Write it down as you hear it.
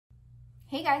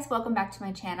Hey guys, welcome back to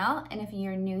my channel, and if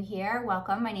you're new here,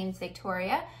 welcome. My name is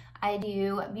Victoria. I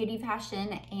do beauty,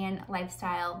 fashion, and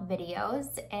lifestyle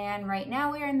videos, and right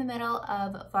now we are in the middle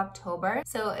of Vlogtober.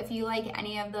 So if you like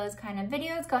any of those kind of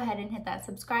videos, go ahead and hit that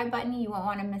subscribe button. You won't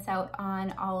want to miss out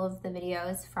on all of the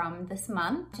videos from this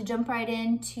month. To jump right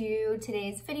into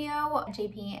today's video,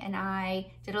 JP and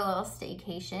I did a little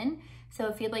staycation. So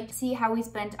if you'd like to see how we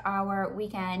spent our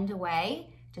weekend away,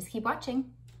 just keep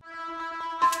watching.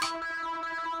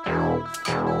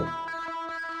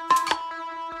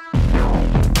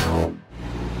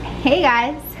 Hey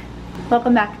guys,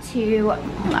 welcome back to,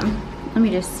 hold on, let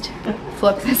me just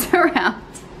flip this around.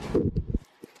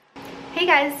 Hey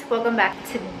guys, welcome back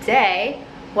today.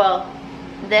 Well,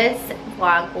 this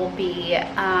vlog will be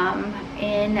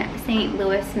in St.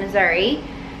 Louis, Missouri,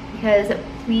 because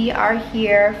we are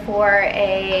here for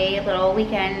a little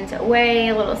weekend away,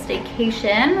 a little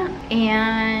staycation,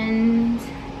 and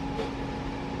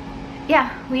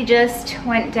yeah, we just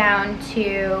went down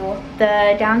to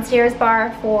the downstairs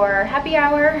bar for happy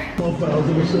hour.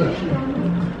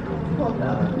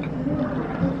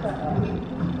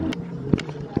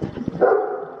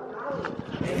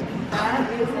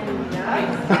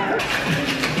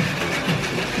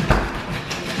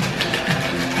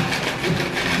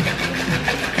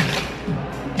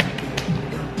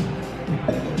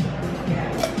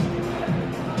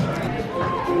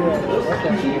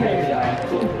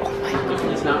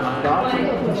 It's not my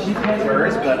problem. She pays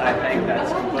hers, but I think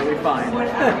that's completely fine.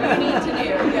 Whatever you need to do,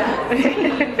 yeah.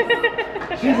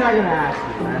 She's not gonna ask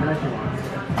you. I know she wants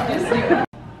to. Just do it.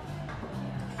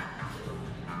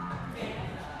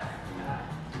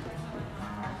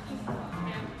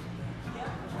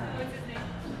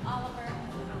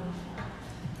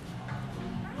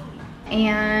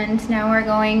 And now we're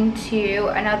going to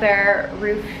another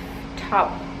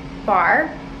rooftop bar.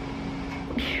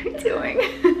 What are you doing?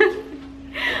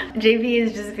 JP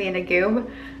is just being a goob,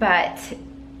 but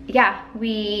yeah,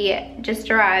 we just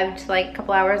arrived like a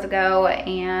couple hours ago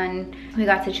and we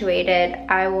got situated.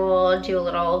 I will do a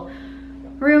little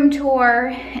room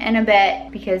tour in a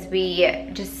bit because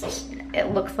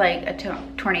it looks like a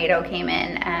tornado came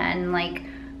in and like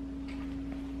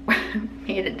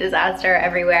made a disaster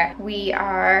everywhere. We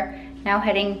are now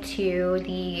heading to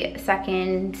the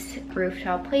second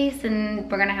rooftop place, and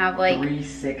we're gonna have like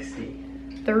 360.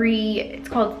 It's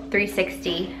called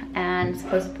 360, and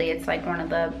supposedly it's like one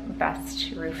of the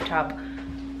best rooftop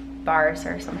bars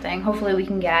or something. Hopefully we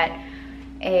can get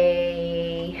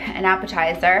an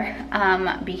appetizer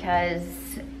because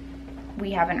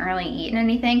we haven't really eaten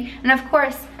anything. And of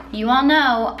course, you all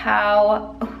know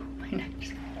how, oh, my neck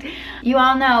just, you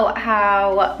all know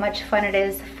how much fun it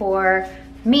is for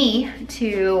me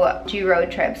to do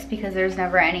road trips because there's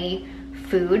never any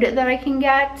food that I can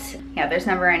get. Yeah, there's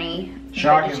never any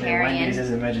Shockingly, Wendy's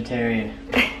isn't vegetarian.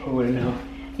 Who would know?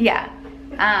 Yeah.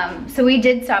 So we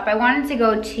did stop. I wanted to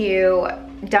go to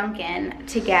Dunkin'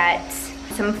 to get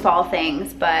some fall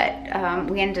things, but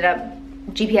we ended up,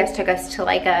 GPS took us to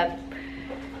like a,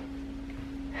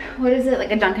 what is it,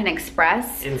 like a Dunkin'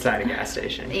 Express? Inside a gas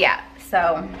station. Yeah,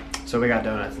 so we got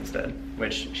donuts instead,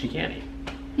 which she can't eat.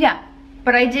 Yeah,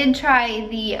 but I did try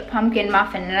the pumpkin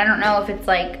muffin, and I don't know if it's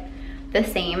like the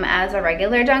same as a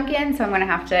regular Dunkin', so I'm gonna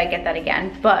have to get that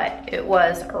again, but it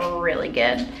was really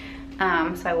good.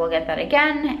 So I will get that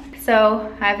again.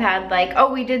 So I've had like,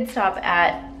 oh, we did stop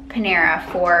at Panera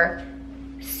for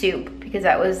soup because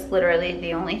that was literally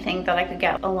the only thing that I could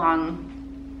get along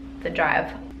the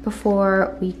drive.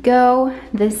 Before we go,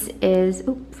 this is,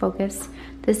 oop, focus.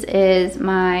 This is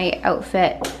my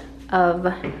outfit of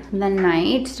the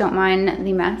night. Don't mind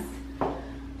the mess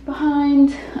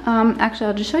behind. Actually,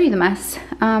 I'll just show you the mess.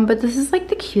 But this is like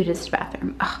the cutest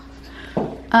bathroom.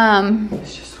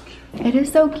 It's just so cute. It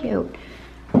is so cute.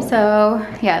 So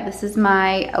yeah, this is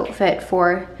my outfit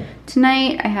for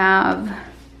tonight. I have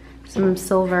some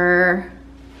silver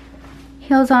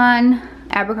heels on,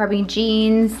 Abercrombie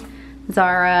jeans,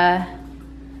 Zara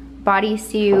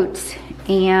bodysuit,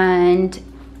 and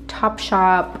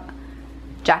Topshop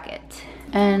jacket,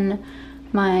 and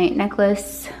my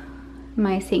necklace,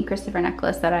 my St. Christopher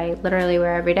necklace that I literally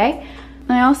wear every day.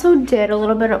 And I also did a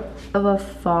little bit of a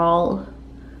fall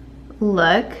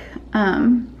look,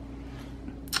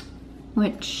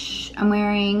 which I'm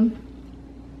wearing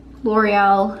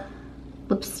L'Oreal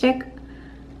lipstick.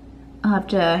 I'll have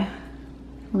to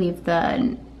leave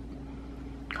the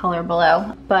color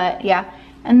below, but yeah.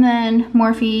 And then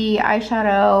Morphe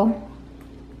eyeshadow,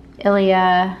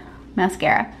 Ilia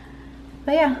mascara.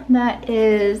 But yeah, that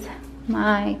is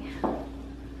my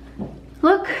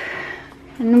look.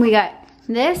 And we got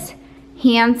this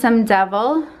handsome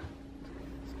devil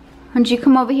don't you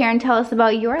come over here and tell us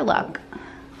about your look?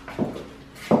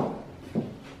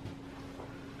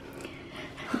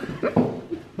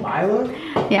 My look?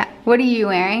 Yeah, what are you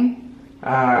wearing?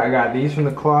 I got these from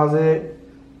the closet.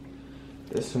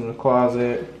 This from the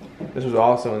closet. This was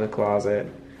also in the closet.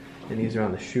 And these are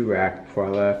on the shoe rack before I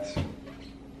left.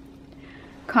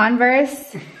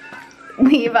 Converse,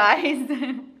 Levi's.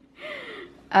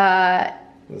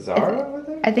 Zara,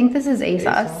 I think this is ASOS.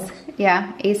 ASOS?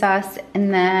 Yeah, ASOS.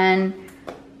 And then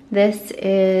this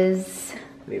is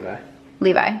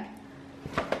Levi.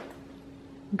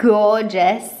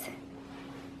 Gorgeous.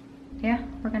 Yeah,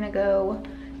 we're gonna go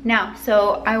now.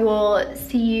 So I will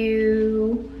see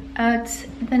you at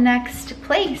the next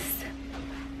place.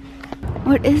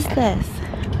 What is this?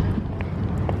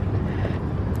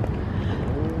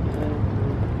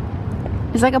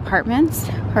 It's like apartments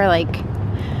or like,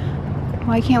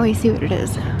 why can't we see what it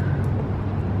is?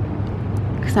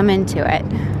 Because I'm into it.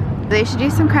 They should do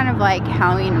some kind of like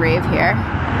Halloween rave here.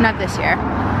 Not this year,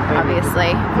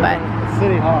 obviously, but.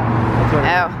 City Hall.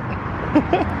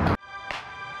 Oh.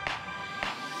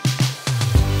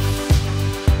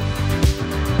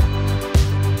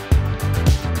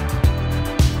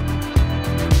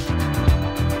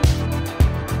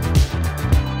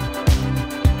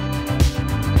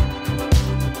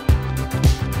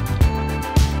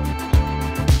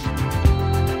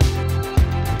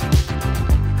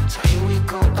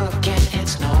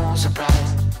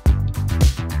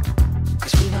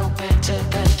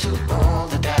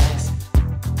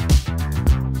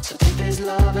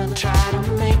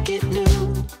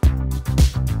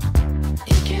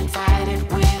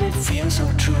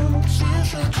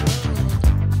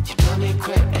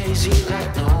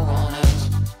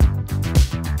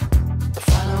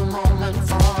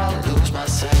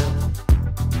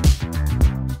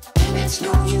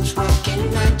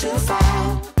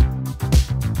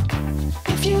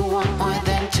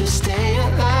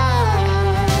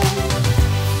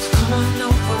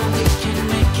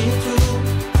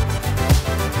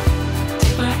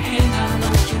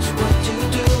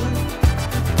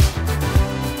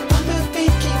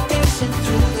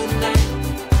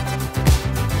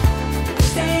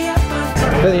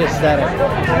 Really aesthetic.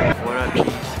 What up?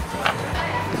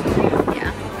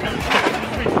 Yeah.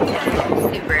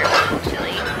 Super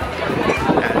chilly.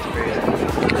 That's crazy.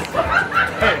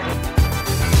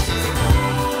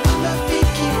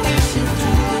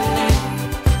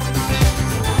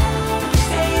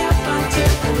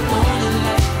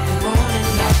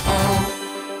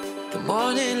 The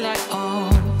morning light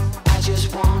on. I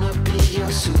just wanna be your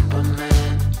Superman.